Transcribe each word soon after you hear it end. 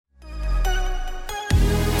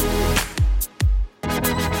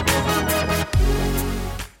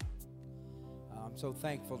So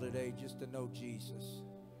thankful today just to know Jesus.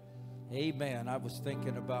 Amen. I was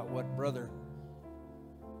thinking about what Brother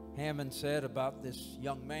Hammond said about this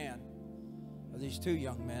young man, or these two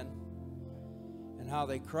young men, and how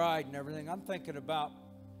they cried and everything. I'm thinking about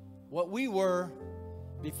what we were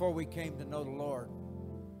before we came to know the Lord.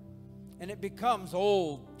 And it becomes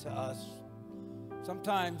old to us.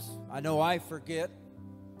 Sometimes, I know I forget.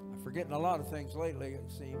 I'm forgetting a lot of things lately,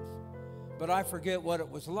 it seems. But I forget what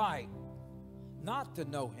it was like not to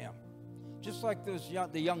know Him. Just like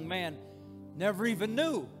the young man never even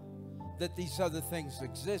knew that these other things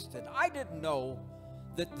existed. I didn't know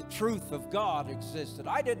that the truth of God existed.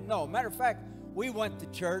 I didn't know. Matter of fact, we went to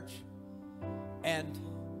church and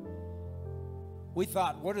we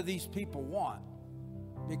thought, what do these people want?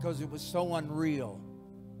 Because it was so unreal.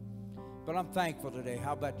 But I'm thankful today.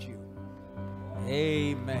 How about you?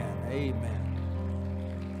 Amen. Amen.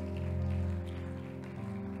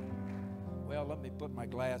 Well, let me put my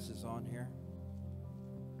glasses on here.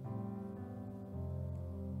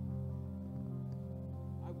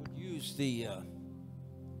 I would use the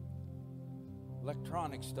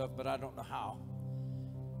electronic stuff, but I don't know how.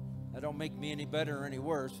 That don't make me any better or any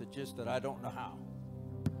worse. It's just that I don't know how.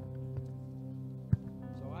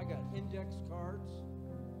 So I got index cards.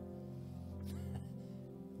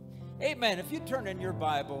 Amen. If you turn in your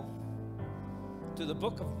Bible to the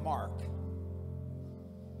book of Mark,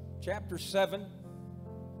 chapter 7,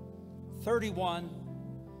 31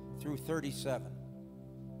 through 37.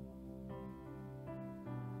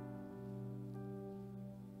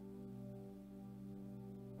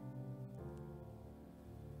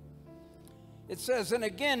 It says, and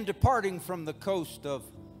again departing from the coast of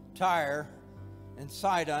Tyre and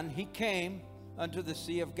Sidon, he came unto the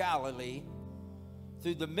Sea of Galilee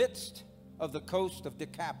through the midst of the coast of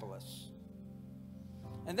Decapolis.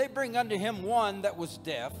 And they bring unto him one that was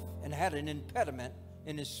deaf and had an impediment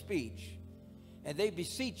in his speech. And they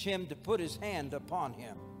beseech him to put his hand upon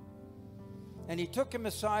him. And he took him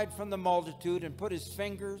aside from the multitude and put his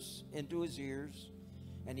fingers into his ears.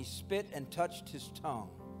 And he spit and touched his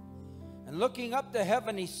tongue. And looking up to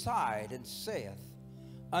heaven, he sighed and saith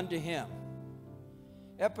unto him,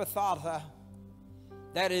 Ephphatha,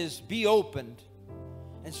 that is, be opened.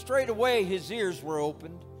 And straightway his ears were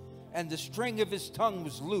opened, and the string of his tongue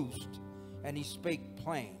was loosed, and he spake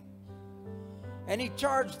plain. And he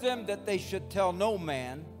charged them that they should tell no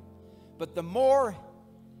man, but the more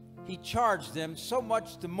he charged them, so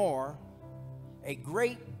much the more, a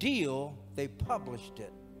great deal they published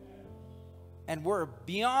it, and were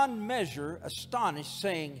beyond measure astonished,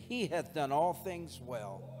 saying, He hath done all things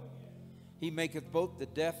well. He maketh both the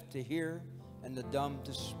deaf to hear and the dumb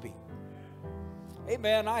to speak.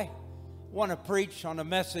 Amen. I want to preach on a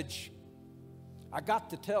message. I got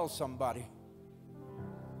to tell somebody.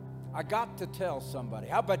 I got to tell somebody.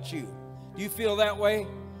 How about you? Do you feel that way?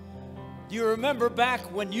 Do you remember back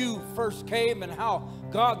when you first came and how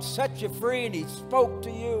God set you free and He spoke to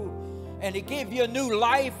you and He gave you a new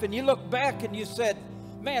life, and you look back and you said,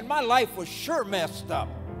 man, my life was sure messed up.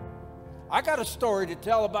 I got a story to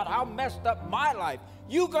tell about how messed up my life.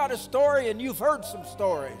 You got a story and you've heard some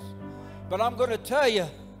stories. But I'm going to tell you,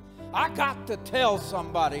 I got to tell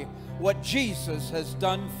somebody what Jesus has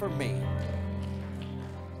done for me.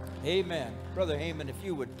 Amen. Brother Heyman, if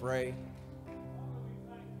you would pray.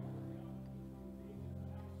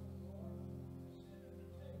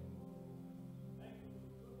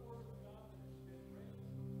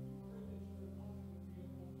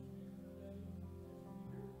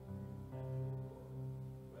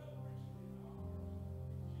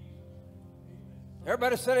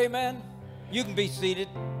 Everybody said amen. You can be seated.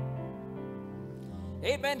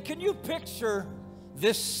 Amen. Can you picture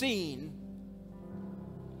this scene?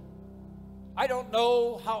 I don't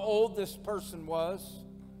know how old this person was.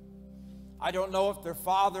 I don't know if their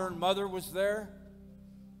father and mother was there.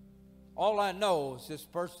 All I know is this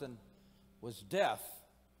person was deaf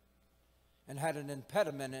and had an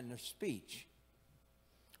impediment in their speech.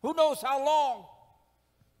 Who knows how long?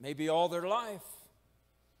 Maybe all their life.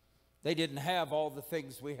 They didn't have all the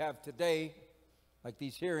things we have today, like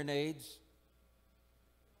these hearing aids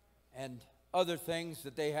and other things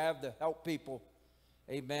that they have to help people,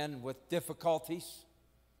 amen, with difficulties.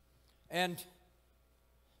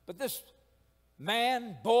 But this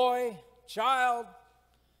man, boy, child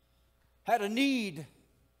had a need,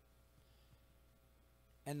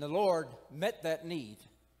 and the Lord met that need.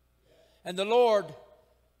 And the Lord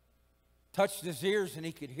touched his ears and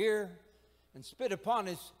he could hear, and spit upon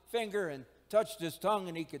his finger and touched his tongue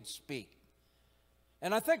and he could speak.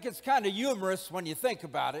 And I think it's kind of humorous when you think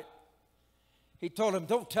about it. He told him,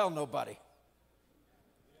 don't tell nobody.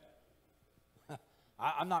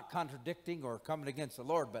 I'm not contradicting or coming against the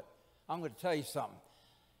Lord, but I'm going to tell you something.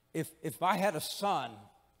 If I had a son,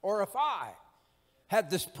 or if I had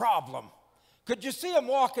this problem, could you see him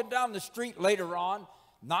walking down the street later on,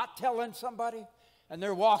 not telling somebody? And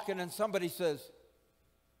they're walking and somebody says,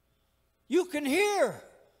 you can hear,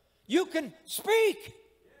 you can speak.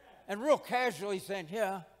 And real casually saying,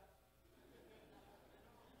 yeah.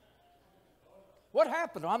 What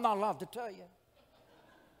happened? I'm not allowed to tell you.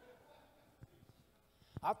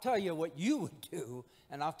 I'll tell you what you would do,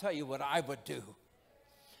 and I'll tell you what I would do.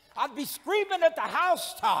 I'd be screaming at the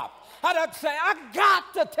housetop. I'd say, I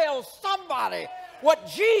got to tell somebody what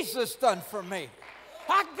Jesus done for me.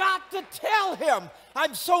 I got to tell him.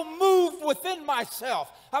 I'm so moved within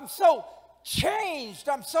myself. I'm so changed.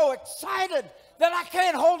 I'm so excited that I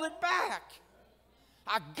can't hold it back.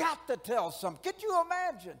 I got to tell some. Could you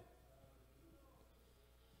imagine?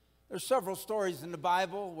 There's several stories in the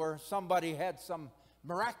Bible where somebody had some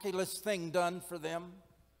miraculous thing done for them,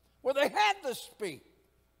 where they had to speak.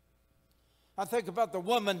 I think about the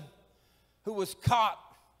woman who was caught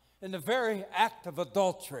in the very act of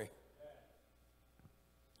adultery.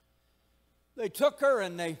 They took her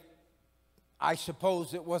and I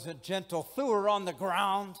suppose it wasn't gentle, threw her on the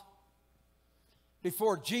ground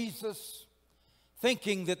before Jesus,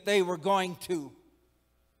 thinking that they were going to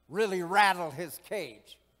really rattle his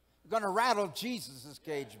cage. They're going to rattle Jesus'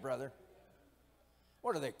 cage, brother.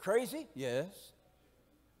 What are they, crazy? Yes.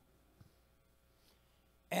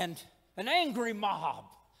 And an angry mob.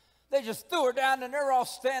 They just threw her down and they're all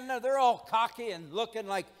standing there. They're all cocky and looking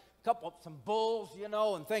like some bulls, you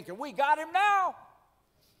know, and thinking, we got him now.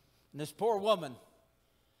 And this poor woman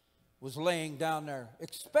was laying down there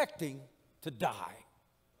expecting to die.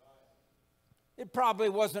 It probably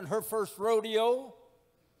wasn't her first rodeo.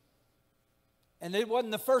 And it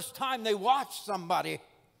wasn't the first time they watched somebody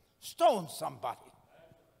stone somebody.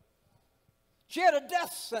 She had a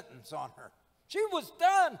death sentence on her. She was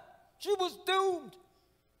done. She was doomed.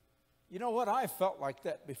 You know what? I felt like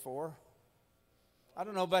that before. I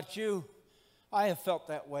don't know about you. I have felt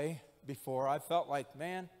that way before. I felt like,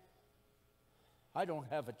 man, I don't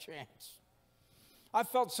have a chance. I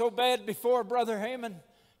felt so bad before, Brother Heyman,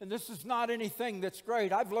 and this is not anything that's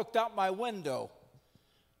great. I've looked out my window,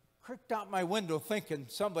 cricked out my window thinking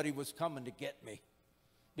somebody was coming to get me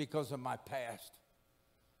because of my past.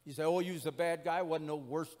 You say, oh, you was a bad guy, wasn't no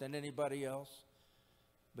worse than anybody else.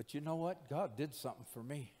 But you know what? God did something for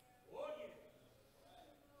me.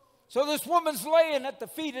 So this woman's laying at the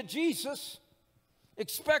feet of Jesus,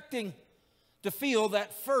 expecting to feel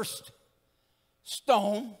that first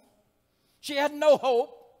stone. She had no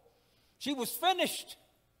hope. She was finished.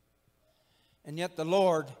 And yet the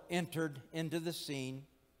Lord entered into the scene.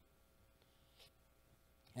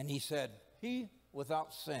 And he said, he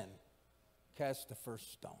without sin cast the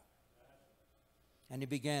first stone. And he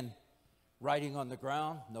began writing on the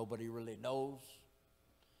ground. Nobody really knows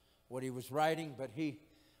what he was writing, but he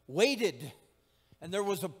waited. And there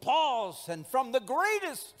was a pause, and from the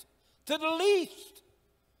greatest to the least,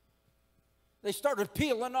 they started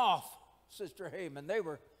peeling off, Sister Heyman. They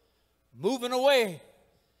were moving away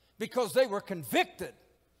because they were convicted.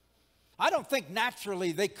 I don't think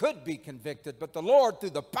naturally they could be convicted, but the Lord,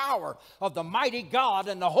 through the power of the mighty God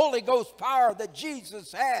and the Holy Ghost power that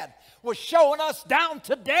Jesus had, was showing us down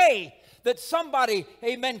today that somebody,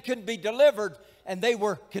 amen, can be delivered, and they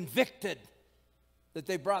were convicted that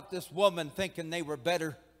they brought this woman thinking they were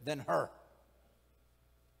better than her.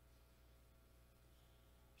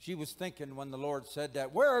 She was thinking when the Lord said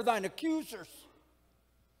that, where are thine accusers?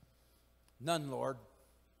 None, Lord,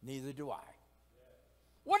 neither do I.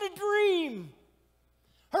 What a dream.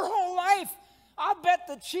 Her whole life, I bet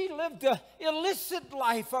that she lived an illicit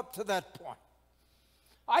life up to that point.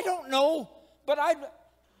 I don't know, but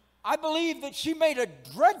I believe that she made a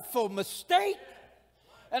dreadful mistake.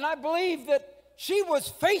 And I believe that she was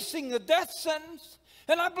facing the death sentence.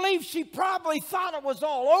 And I believe she probably thought it was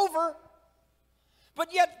all over.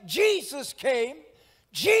 But yet Jesus came.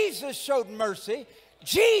 Jesus showed mercy.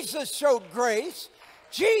 Jesus showed grace.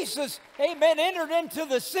 Jesus, amen, entered into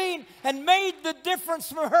the scene and made the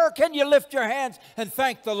difference for her. Can you lift your hands and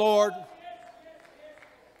thank the Lord?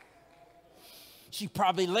 She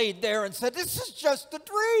probably laid there and said, this is just a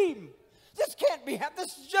dream. This can't be happening.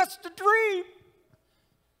 This is just a dream.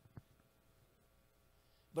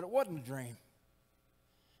 But it wasn't a dream.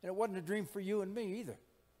 And it wasn't a dream for you and me either.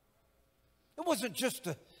 It wasn't just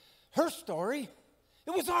her story.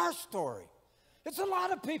 It was our story. It's a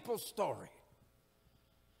lot of people's story.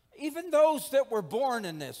 Even those that were born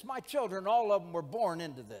in this. My children, all of them were born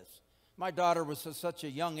into this. My daughter was at such a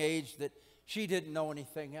young age that she didn't know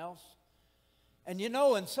anything else. And you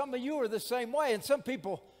know, and some of you are the same way, and some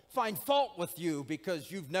people find fault with you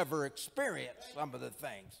because you've never experienced some of the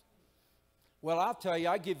things. Well, I'll tell you,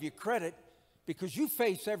 I give you credit because you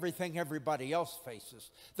face everything everybody else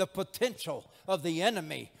faces. The potential of the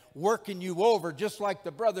enemy working you over, just like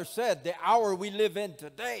the brother said, the hour we live in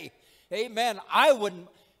today. Amen. I wouldn't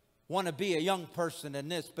want to be a young person in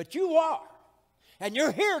this, but you are. And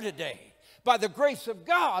you're here today by the grace of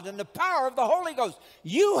God and the power of the Holy Ghost.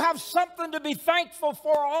 You have something to be thankful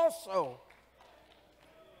for also.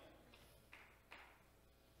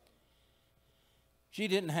 She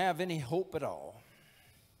didn't have any hope at all.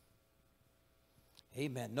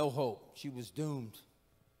 Amen. No hope. She was doomed.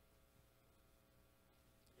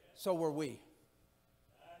 So were we.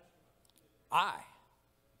 I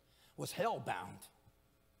was hell-bound.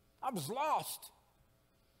 I was lost.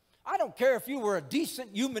 I don't care if you were a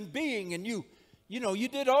decent human being and you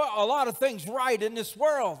did a lot of things right in this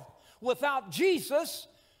world. Without Jesus,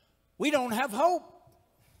 we don't have hope.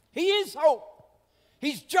 He is hope.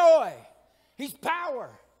 He's joy. He's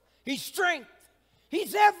power. He's strength.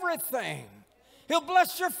 He's everything. He'll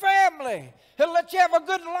bless your family. He'll let you have a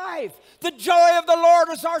good life. The joy of the Lord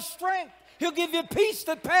is our strength. He'll give you peace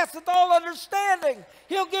that passeth all understanding.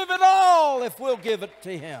 He'll give it all if we'll give it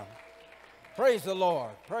to Him. Praise the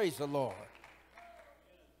Lord. Praise the Lord.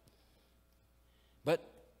 But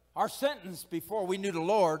our sentence before we knew the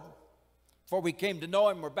Lord, before we came to know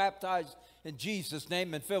Him, were baptized in Jesus'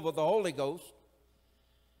 name and filled with the Holy Ghost,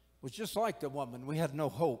 was just like the woman. We had no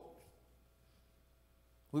hope.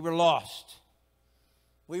 We were lost.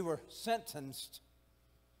 We were sentenced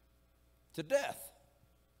to death.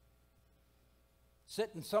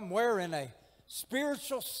 Sitting somewhere in a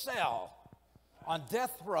spiritual cell on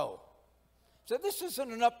death row. So this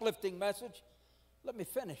isn't an uplifting message. Let me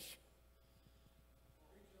finish.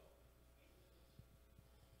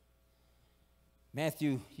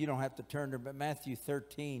 Matthew, you don't have to turn there, but Matthew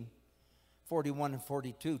 13, 41 and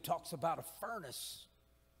 42 talks about a furnace.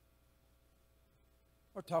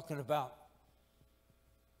 We're talking about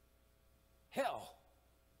hell.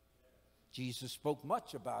 Jesus spoke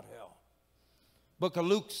much about hell. Book of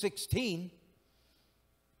Luke 16,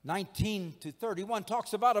 19 to 31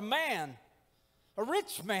 talks about a man, a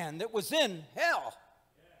rich man that was in hell.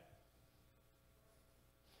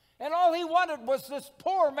 And all he wanted was this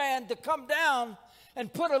poor man to come down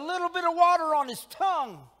and put a little bit of water on his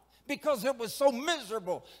tongue because it was so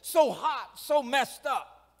miserable, so hot, so messed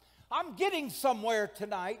up. I'm getting somewhere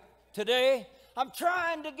today. I'm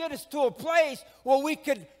trying to get us to a place where we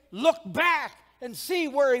could look back and see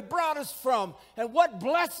where He brought us from and what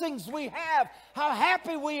blessings we have, how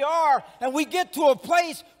happy we are, and we get to a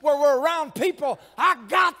place where we're around people. I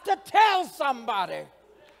got to tell somebody.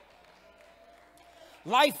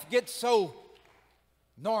 Life gets so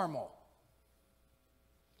normal.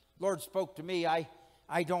 Lord spoke to me. I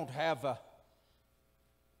don't have a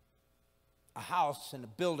house and a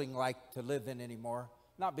building like to live in anymore.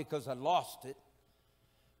 Not because I lost it,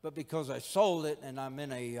 but because I sold it and I'm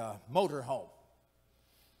in a motor home.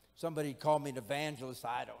 Somebody called me an evangelist.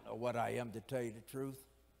 I don't know what I am, to tell you the truth.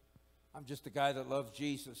 I'm just a guy that loves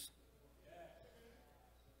Jesus.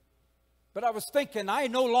 But I was thinking, I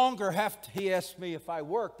no longer have to, he asked me if I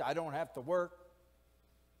worked. I don't have to work.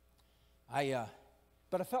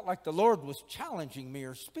 But I felt like the Lord was challenging me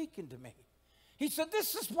or speaking to me. He said,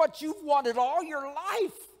 this is what you've wanted all your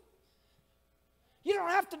life. You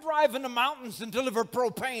don't have to drive in the mountains and deliver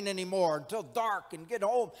propane anymore until dark and get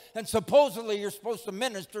home. And supposedly you're supposed to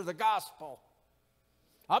minister the gospel.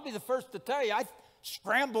 I'll be the first to tell you, I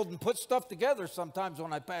scrambled and put stuff together sometimes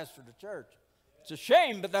when I pastored a church. It's a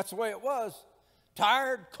shame, but that's the way it was.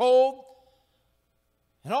 Tired, cold.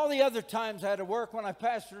 And all the other times I had to work when I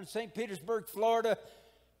pastored in St. Petersburg, Florida.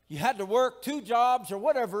 You had to work 2 jobs or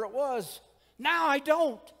whatever it was. Now I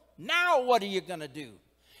don't. Now what are you going to do?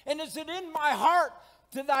 And is it in my heart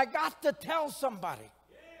that I got to tell somebody?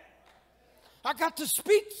 I got to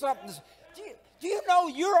speak something. Do you know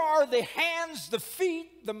you are the hands, the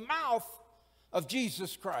feet, the mouth of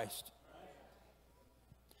Jesus Christ?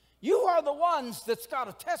 You are the ones that's got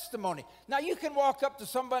a testimony. Now you can walk up to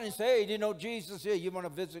somebody and say, hey, do you know Jesus? Yeah, you want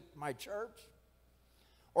to visit my church?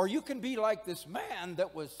 Or you can be like this man that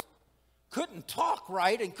couldn't talk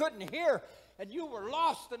right and couldn't hear, and you were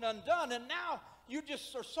lost and undone, and now you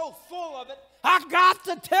just are so full of it. I got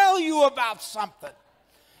to tell you about something.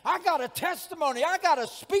 I got a testimony. I got to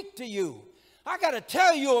speak to you. I got to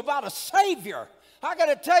tell you about a Savior. I got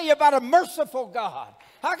to tell you about a merciful God.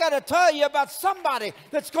 I got to tell you about somebody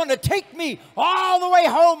that's going to take me all the way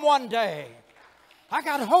home one day. I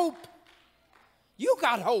got hope. You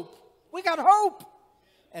got hope. We got hope.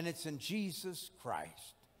 and it's in Jesus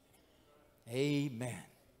Christ. Amen.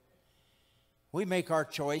 We make our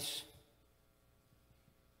choice.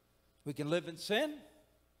 We can live in sin,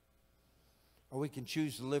 or we can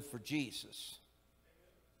choose to live for Jesus.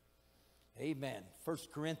 Amen. 1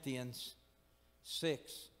 Corinthians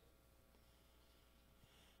 6,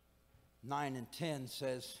 9 and 10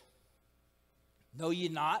 says, "Know ye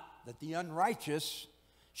not that the unrighteous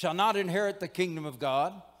shall not inherit the kingdom of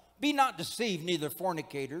God? Be not deceived, neither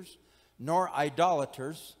fornicators, nor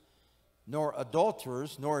idolaters, nor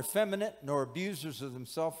adulterers, nor effeminate, nor abusers of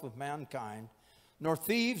themselves with mankind, nor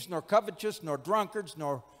thieves, nor covetous, nor drunkards,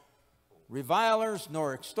 nor revilers,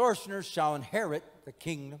 nor extortioners shall inherit the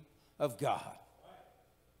kingdom of God."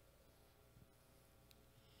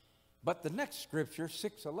 But the next scripture,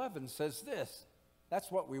 6:11, says this.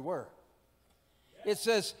 That's what we were. It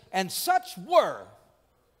says, "And such were,"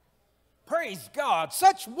 praise God,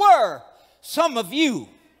 "such were some of you.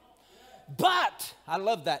 But," I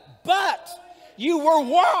love that, "but you were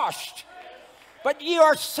washed, but ye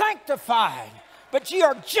are sanctified, but ye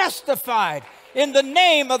are justified in the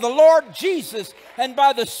name of the Lord Jesus and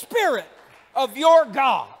by the Spirit of your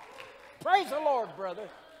God." Praise the Lord, brother.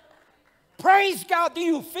 Praise God. Do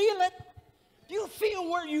you feel it? Do you feel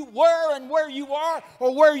where you were and where you are,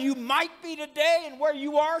 or where you might be today and where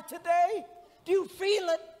you are today? Do you feel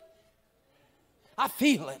it? I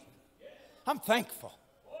feel it. I'm thankful.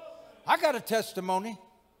 I got a testimony.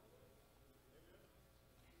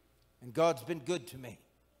 And God's been good to me.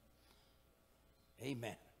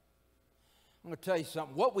 Amen. I'm going to tell you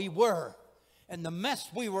something. What we were and the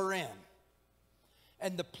mess we were in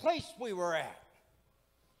and the place we were at,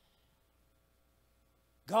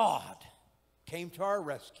 God came to our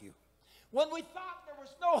rescue. When we thought there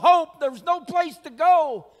was no hope, there was no place to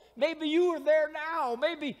go, maybe you were there now.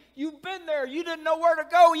 Maybe you've been there. You didn't know where to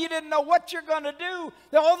go. You didn't know what you're going to do.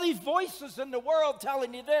 There are all these voices in the world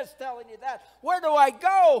telling you this, telling you that. Where do I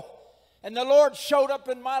go? And the Lord showed up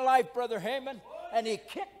in my life, Brother Heyman, and He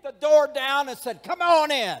kicked the door down and said, "Come on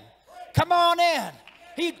in. Come on in."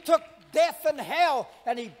 He took death and hell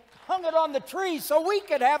and He hung it on the tree so we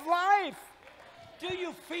could have life. Do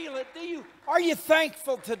you feel it? Are you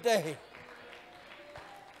thankful today?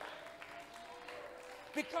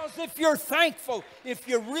 Because if you're thankful, if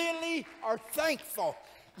you really are thankful,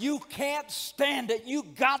 you can't stand it. You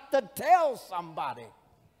got to tell somebody.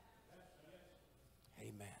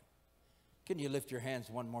 Amen. Can you lift your hands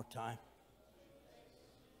one more time?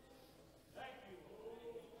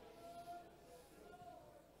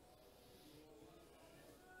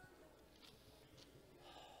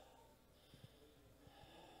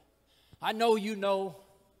 I know you know,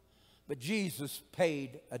 but Jesus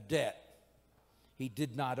paid a debt He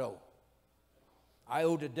did not owe. I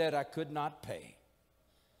owed a debt I could not pay.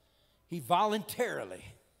 He voluntarily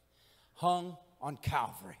hung on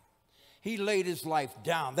Calvary. He laid His life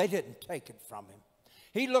down. They didn't take it from Him.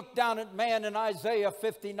 He looked down at man in Isaiah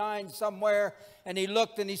 59 somewhere, and He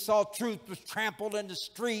looked and He saw truth was trampled in the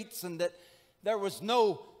streets, and that there was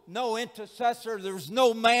no intercessor. There was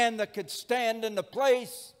no man that could stand in the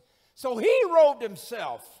place. So He robed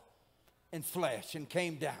Himself in flesh and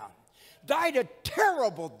came down. Died a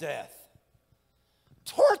terrible death.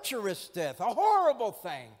 Torturous death. A horrible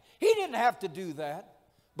thing. He didn't have to do that,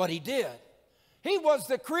 but He did. He was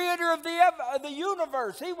the creator of the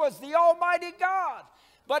universe. He was the Almighty God.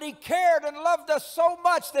 But He cared and loved us so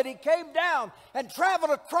much that He came down and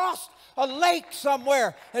traveled across a lake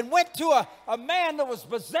somewhere and went to a man that was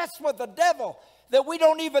possessed with the devil that we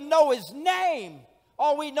don't even know his name.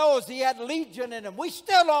 All we know is he had legion in him. We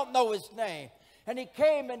still don't know his name. And He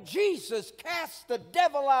came and Jesus cast the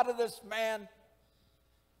devil out of this man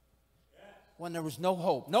when there was no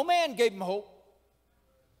hope. No man gave him hope.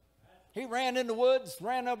 He ran in the woods,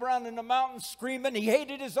 ran around in the mountains screaming. He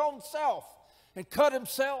hated his own self and cut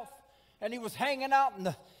himself. And he was hanging out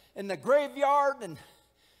in the graveyard. And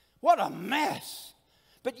what a mess.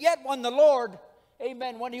 But yet when the Lord,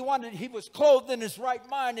 amen, when he was clothed in his right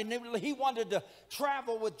mind and he wanted to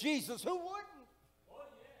travel with Jesus, who wouldn't?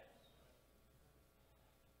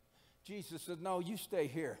 Jesus said, "No, you stay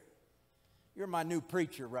here. You're my new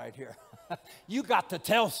preacher right here. You got to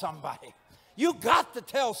tell somebody. You got to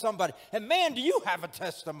tell somebody. And man, do you have a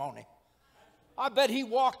testimony." I bet he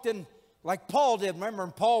walked in like Paul did. Remember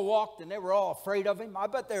when Paul walked and they were all afraid of him? I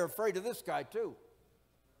bet they were afraid of this guy too.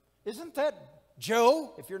 Isn't that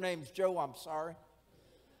Joe? If your name's Joe, I'm sorry.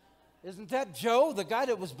 Isn't that Joe, the guy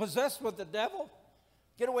that was possessed with the devil?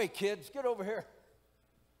 Get away, kids. Get over here.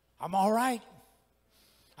 I'm all right.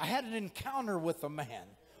 I had an encounter with a man.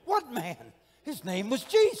 What man? His name was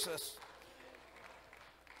Jesus.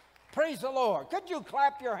 Praise the Lord. Could you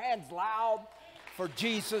clap your hands loud for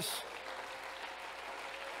Jesus?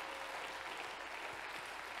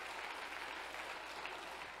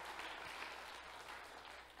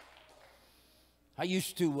 I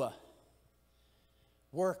used to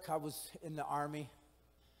work. I was in the Army,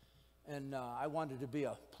 and I wanted to be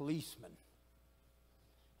a policeman.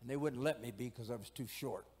 And they wouldn't let me be because I was too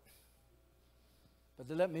short. But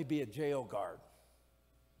they let me be a jail guard.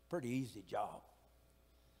 Pretty easy job.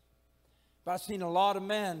 But I've seen a lot of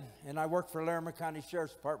men, and I worked for Laramie County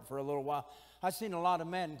Sheriff's Department for a little while. I've seen a lot of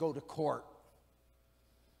men go to court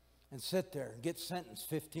and sit there and get sentenced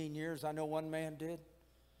 15 years. I know one man did.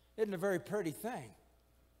 Isn't a very pretty thing.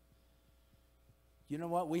 You know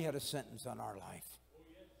what? We had a sentence on our life.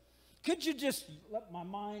 Could you just let my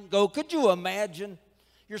mind go? Could you imagine?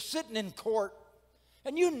 You're sitting in court,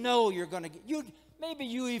 and you know you're going to get, maybe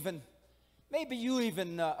you even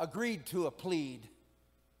agreed to a plead.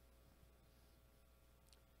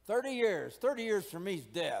 30 years. 30 years for me is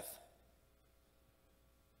death.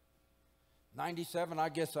 97, I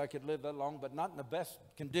guess I could live that long, but not in the best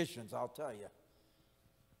conditions, I'll tell you.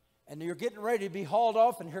 And you're getting ready to be hauled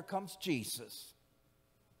off, and here comes Jesus.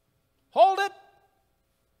 Hold it.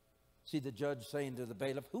 See the judge saying to the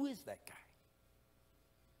bailiff, who is that guy?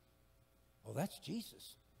 Oh, that's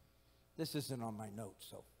Jesus. This isn't on my notes,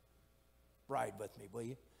 so ride with me, will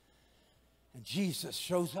you? And Jesus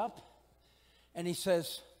shows up, and he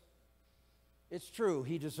says, it's true,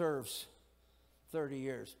 he deserves 30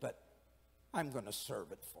 years, but I'm going to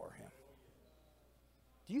serve it for him.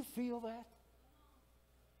 Do you feel that?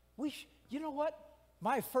 You know what?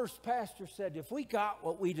 My first pastor said if we got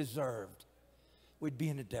what we deserved, we'd be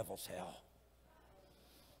in the devil's hell.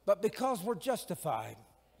 But because we're justified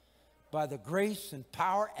by the grace and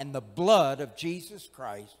power and the blood of Jesus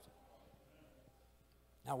Christ,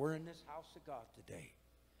 now we're in this house of God today.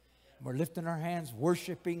 We're lifting our hands,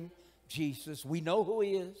 worshiping Jesus. We know who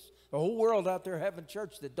he is. The whole world out there having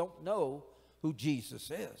church that don't know who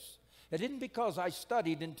Jesus is. It isn't because I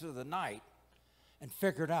studied into the night and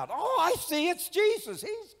figured out, oh, I see, it's Jesus.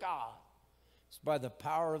 He's God. It's by the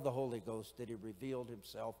power of the Holy Ghost that he revealed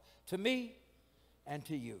himself to me and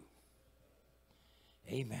to you.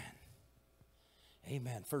 Amen.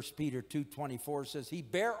 Amen. 1 Peter 2:24 says, he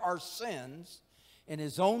bare our sins in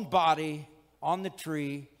his own body on the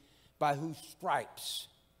tree, by whose stripes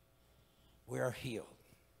we are healed.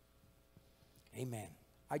 Amen.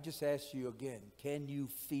 I just ask you again, can you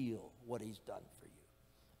feel what he's done for you?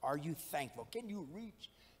 Are you thankful? Can you reach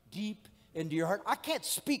deep into your heart? I can't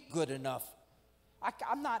speak good enough.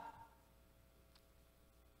 I'm not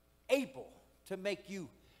able to make you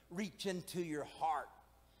reach into your heart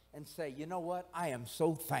and say, you know what? I am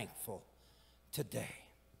so thankful today.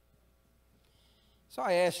 So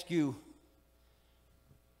I ask you,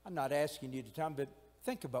 I'm not asking you to tell me, but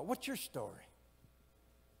think about, what's your story?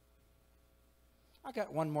 I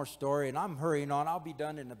got one more story, and I'm hurrying on. I'll be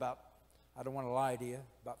done in about, I don't want to lie to you,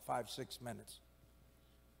 about 5-6 minutes.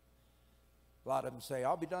 A lot of them say,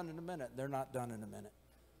 I'll be done in a minute. They're not done in a minute.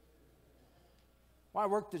 When I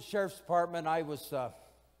worked at the Sheriff's Department, I was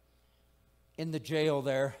in the jail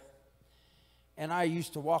there, and I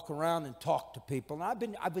used to walk around and talk to people.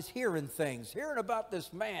 And I was hearing about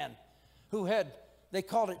this man who had, they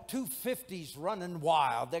called it 250s running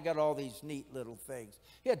wild. They got all these neat little things.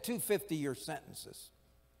 He had 2 50-year sentences.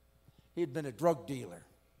 He had been a drug dealer.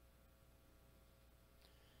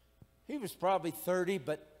 He was probably 30,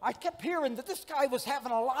 but I kept hearing that this guy was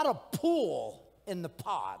having a lot of pool in the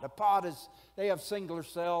pod. A pod is, they have singular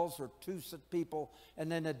cells or 2 people,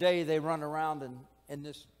 and then a day they run around in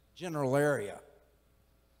this general area.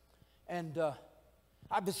 And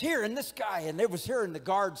I was hearing this guy, and they was hearing the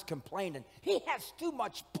guards complaining. He has too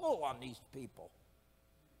much pull on these people.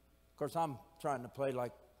 Of course, I'm trying to play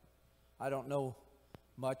like I don't know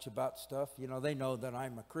much about stuff. You know, they know that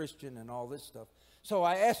I'm a Christian and all this stuff. So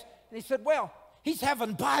I asked, and he said, well, he's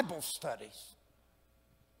having Bible studies.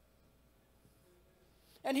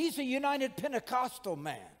 And he's a United Pentecostal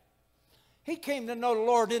man. He came to know the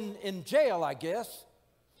Lord in jail, I guess.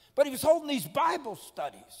 But he was holding these Bible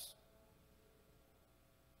studies.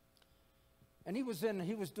 And he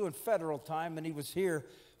was doing federal time, and he was here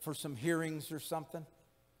for some hearings or something.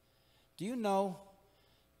 Do you know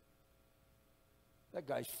that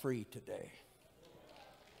guy's free today?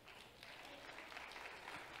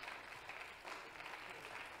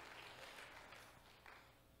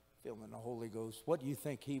 Feeling the Holy Ghost. What do you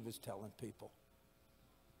think he was telling people?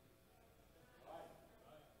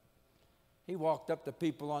 He walked up to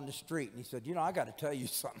people on the street and he said, you know, I got to tell you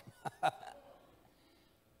something.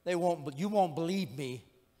 You won't believe me,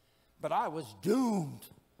 but I was doomed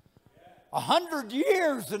 100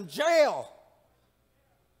 years in jail.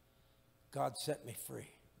 God set me free.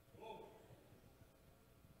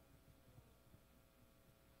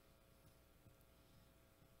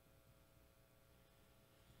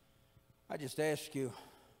 I just ask you,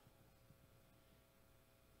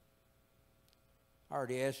 I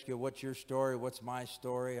already asked you, what's your story? What's my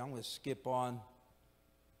story? I'm going to skip on.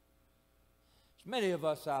 There's many of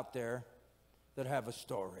us out there that have a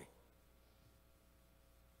story.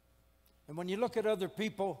 And when you look at other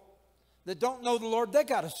people that don't know the Lord, they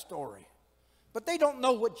got a story. But they don't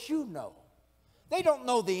know what you know. They don't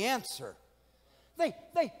know the answer. They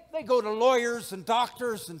go to lawyers and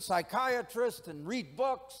doctors and psychiatrists and read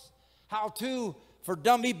books, how-to for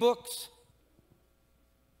dummy books.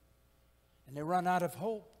 And they run out of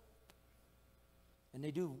hope. And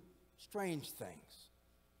they do strange things.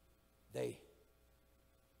 They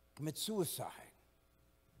commit suicide.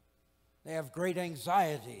 They have great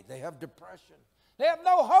anxiety. They have depression. They have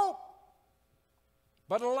no hope.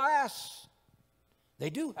 But alas, they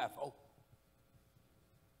do have hope.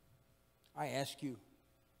 I ask you,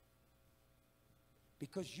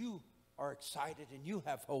 because you are excited and you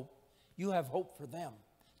have hope for them.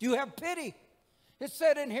 Do you have pity? It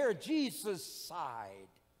said in here, Jesus sighed.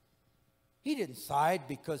 He didn't sigh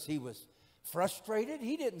because he was frustrated.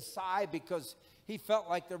 He didn't sigh because he felt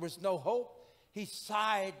like there was no hope. He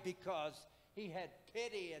sighed because he had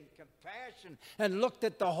pity and compassion and looked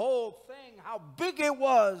at the whole thing, how big it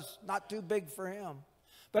was. Not too big for him,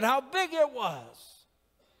 but how big it was.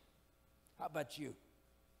 How about you?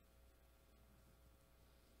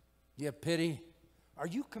 Do you have pity? Are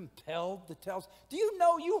you compelled to tell? Do you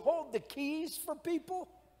know you hold the keys for people?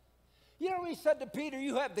 You know, he said to Peter,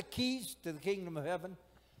 you have the keys to the kingdom of heaven.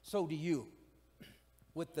 So do you,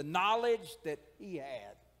 with the knowledge that he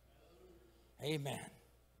had. Amen.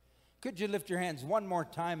 Could you lift your hands one more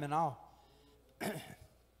time and I'll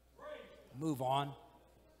move on.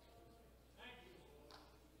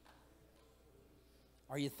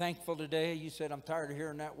 Are you thankful today? You said, I'm tired of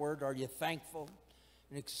hearing that word. Are you thankful?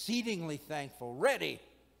 And exceedingly thankful. Ready.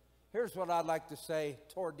 Here's what I'd like to say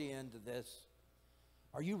toward the end of this.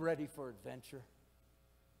 Are you ready for adventure?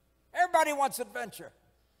 Everybody wants adventure.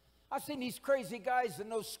 I've seen these crazy guys in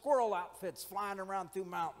those squirrel outfits flying around through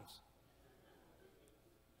mountains.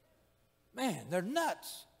 Man, they're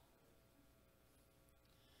nuts.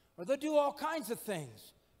 Or they do all kinds of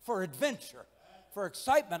things for adventure, for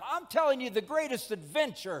excitement. I'm telling you, the greatest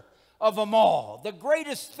adventure of them all, the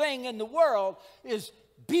greatest thing in the world is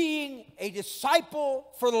being a disciple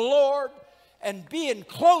for the Lord and being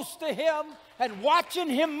close to Him and watching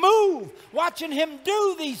Him move, watching Him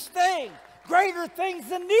do these things. Greater things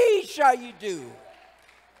than these shall you do.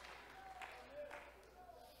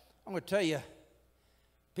 I'm going to tell you,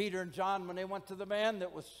 Peter and John, when they went to the man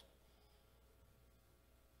that was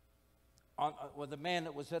the man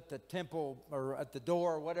that was at the temple or at the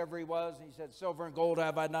door or whatever he was, and he said, silver and gold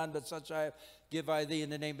have I none, but such I give I thee in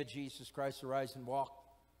the name of Jesus Christ, arise and walk.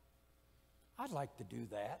 I'd like to do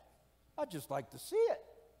that. I'd just like to see it.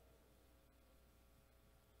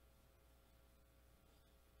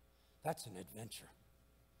 That's an adventure.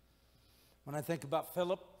 When I think about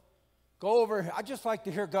Philip, go over, I'd just like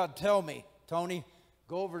to hear God tell me, Tony,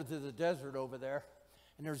 go over to the desert over there,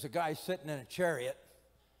 and there's a guy sitting in a chariot,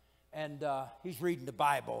 and he's reading the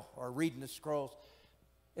Bible or reading the scrolls.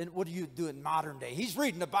 And what do you do in modern day? He's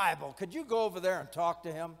reading the Bible. Could you go over there and talk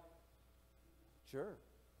to him? Sure.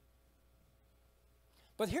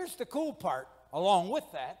 But here's the cool part along with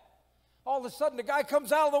that. All of a sudden, the guy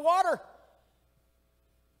comes out of the water.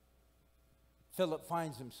 Philip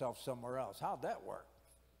finds himself somewhere else. How'd that work?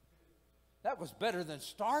 That was better than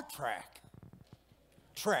Star Trek.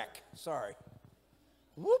 Sorry.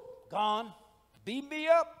 Whoop, gone. Beam me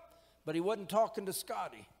up. But he wasn't talking to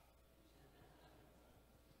Scotty.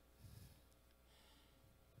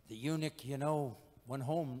 The eunuch, you know, went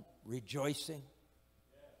home rejoicing.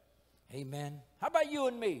 Amen. How about you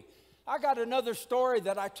and me? I got another story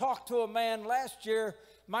that I talked to a man last year,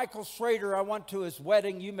 Michael Schrader. I went to his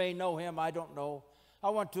wedding. You may know him. I don't know. I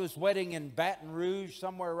went to his wedding in Baton Rouge,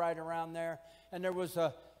 somewhere right around there. And there was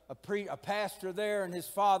a pastor there and his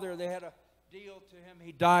father. They had a deal to him.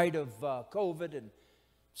 He died of COVID. And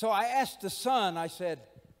so I asked the son, I said,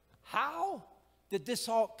 how did this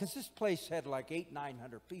all, because this place had like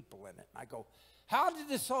 800-900 people in it. I go, how did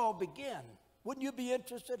this all begin? Wouldn't you be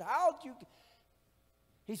interested? How did you?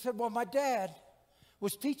 He said, well, my dad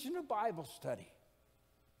was teaching a Bible study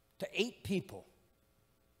to 8 people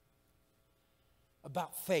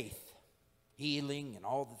about faith, healing, and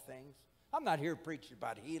all the things. I'm not here preaching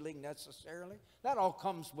about healing necessarily. That all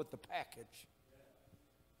comes with the package.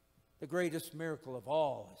 the greatest miracle of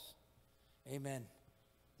all is, amen,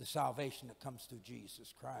 the salvation that comes through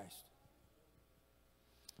Jesus Christ.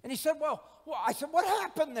 And he said, I said, what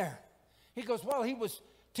happened there? He goes, well, he was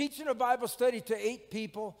teaching a Bible study to 8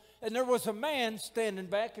 people, and there was a man standing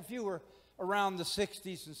back. If you were around the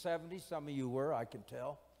 60s and 70s, some of you were, I can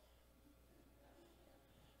tell.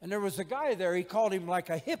 And there was a guy there, he called him like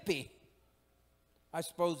a hippie. I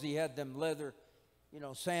suppose he had them leather,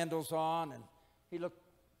 sandals on, and he looked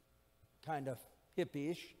kind of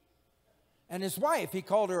hippie-ish. And his wife, he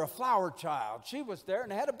called her a flower child. She was there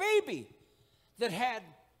and had a baby that had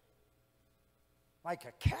like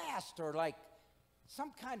a cast or like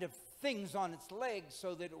some kind of things on its legs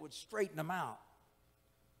so that it would straighten them out.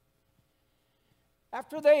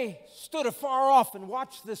 After they stood afar off and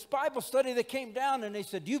watched this Bible study, they came down and they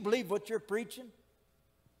said, do you believe what you're preaching?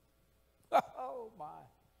 Oh, my.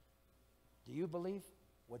 Do you believe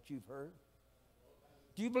what you've heard?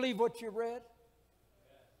 Do you believe what you read?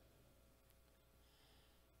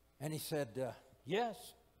 And he said, yes.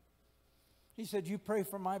 He said, you pray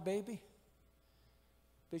for my baby?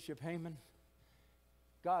 Bishop Heyman,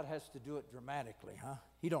 God has to do it dramatically, huh?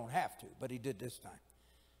 He don't have to, but he did this time.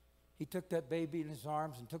 He took that baby in his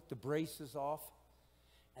arms and took the braces off,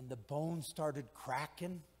 and the bones started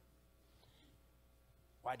cracking.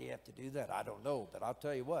 Why do you have to do that? I don't know, but I'll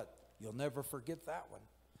tell you what, you'll never forget that one.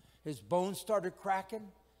 His bones started cracking,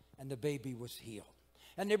 and the baby was healed.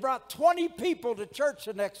 And they brought 20 people to church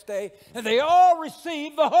the next day, and they all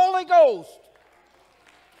received the Holy Ghost.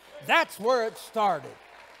 That's where it started.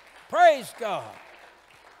 Praise God.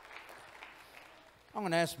 I'm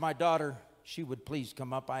going to ask my daughter, she would please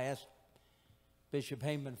come up. I asked Bishop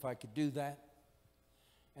Heyman if I could do that.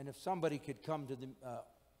 And if somebody could come to the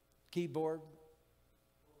keyboard.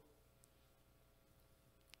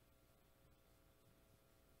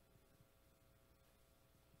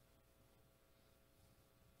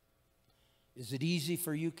 Is it easy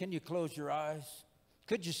for you? Can you close your eyes?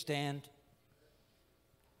 Could you stand?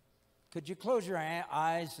 Could you close your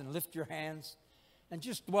eyes and lift your hands and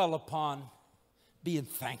just dwell upon being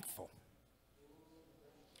thankful?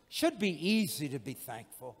 Should be easy to be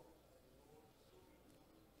thankful.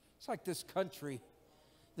 It's like this country,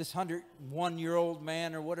 this 101-year-old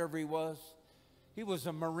man or whatever he was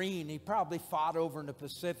a Marine. He probably fought over in the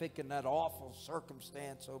Pacific in that awful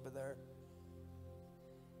circumstance over there.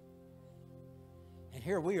 And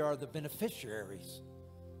here we are, the beneficiaries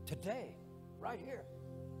today, right here.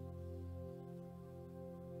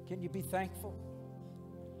 Can you be thankful?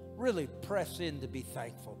 Really press in to be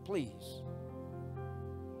thankful, please.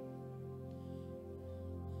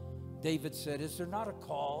 David said, is there not a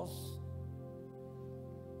cause?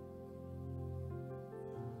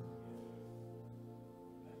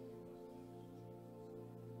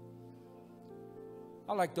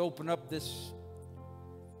 I'd like to open up this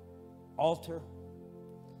altar,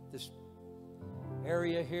 this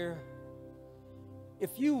area here.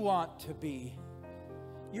 If you want to be,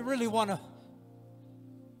 you really want to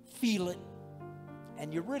feel it,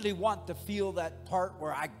 and you really want to feel that part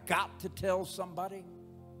where I got to tell somebody,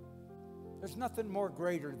 there's nothing more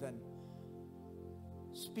greater than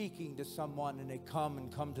speaking to someone and they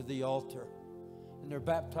come to the altar and they're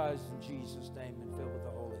baptized in Jesus' name and filled with the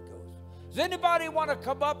Holy Ghost. Does anybody want to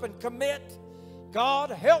come up and commit? God,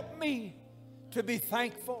 help me to be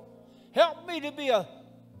thankful. Help me to be a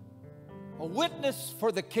witness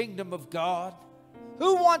for the kingdom of God.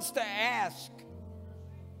 Who wants to ask?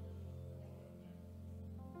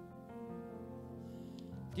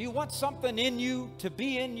 Do you want something in you to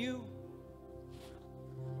be in you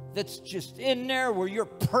that's just in there where you're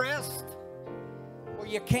pressed, where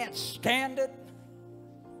you can't stand it?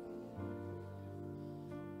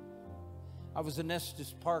 I was in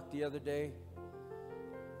Estes Park the other day,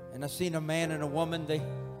 and I seen a man and a woman. They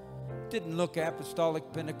didn't look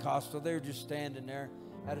apostolic Pentecostal. They were just standing there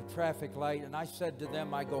at a traffic light, and I said to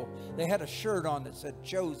them, they had a shirt on that said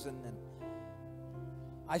chosen, and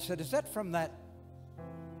I said, is that from that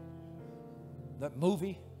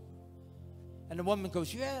movie? And the woman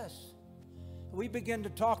goes, yes. We begin to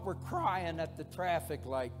talk. We're crying at the traffic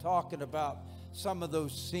light, talking about some of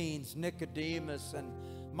those scenes, Nicodemus, and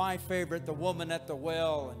my favorite, the woman at the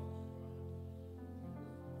well,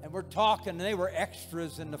 and we're talking, and they were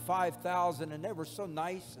extras in the 5,000, and they were so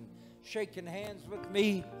nice and shaking hands with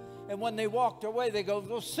me. And when they walked away, they go,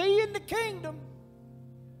 we'll see you in the kingdom.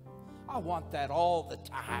 I want that all the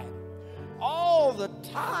time. All the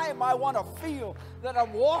time I want to feel that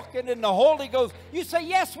I'm walking in the Holy Ghost. You say,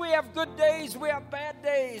 yes, we have good days, we have bad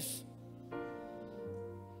days.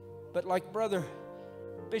 But like Brother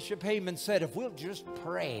Bishop Heyman said, if we'll just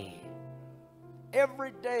pray,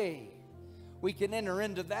 every day we can enter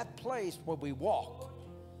into that place where we walk.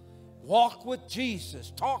 Walk with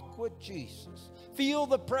Jesus. Talk with Jesus. Feel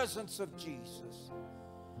the presence of Jesus.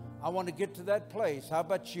 I want to get to that place. How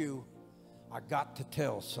about you? I got to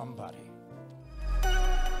tell somebody.